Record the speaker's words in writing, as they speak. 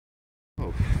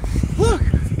go. Look,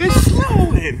 it's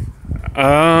snowing.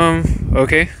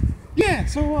 Okay. Yeah,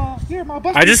 so here my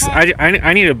bus.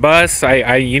 I need a bus.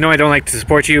 I don't like to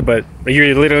support you, but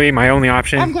you're literally my only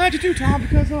option. I'm glad you do, Tom,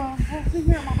 because see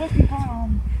here my bus depot.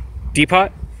 Depot?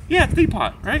 Yeah, it's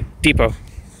depot, right? Depot.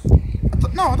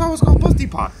 No, I thought it was called bus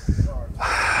depot.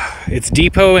 It's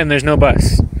depot and there's no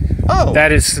bus. Oh.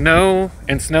 That is snow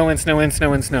and snow and snow and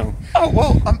snow and snow. Oh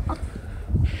well.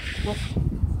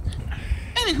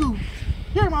 Anywho,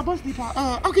 here my bus depot.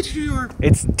 I'll get you to your.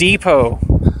 It's depot.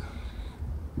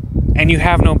 And you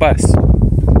have no bus.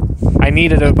 I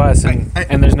needed a bus,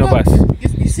 and there's no bus.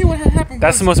 You see what had happened?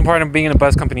 That's the most important of being in a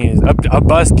bus company is a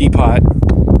bus depot.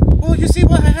 Well, you see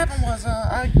what had happened was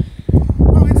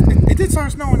it did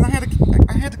start snowing. I had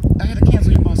to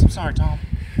cancel your bus. I'm sorry, Tom.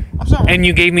 I'm sorry. And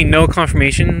you gave me no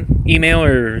confirmation email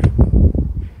or.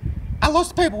 I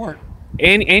lost the paperwork.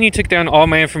 And you took down all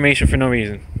my information for no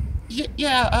reason.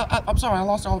 Yeah. I'm sorry. I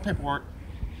lost all the paperwork.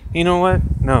 You know what?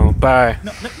 No, bye.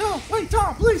 No, wait,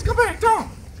 Tom, please come back,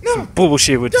 Tom. No. Some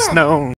bullshit with the snow.